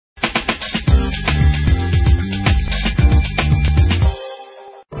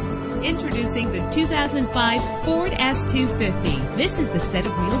Introducing the 2005 Ford F-250. This is the set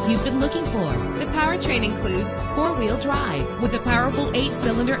of wheels you've been looking for. The powertrain includes four-wheel drive with a powerful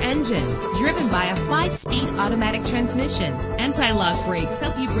 8-cylinder engine driven by a 5-speed automatic transmission. Anti-lock brakes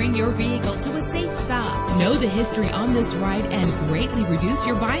help you bring your vehicle to a safe stop. Know the history on this ride and greatly reduce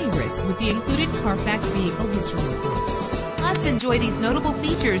your buying risk with the included Carfax Vehicle History Report. Plus, enjoy these notable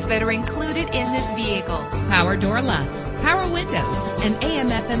features that are included in this vehicle: power door locks, power windows, an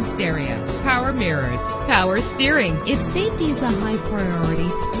AM/FM stereo, power mirrors, power steering. If safety is a high priority,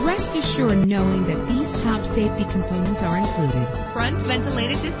 rest assured knowing that these top safety components are included: front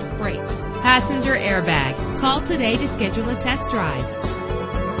ventilated disc brakes, passenger airbag. Call today to schedule a test drive.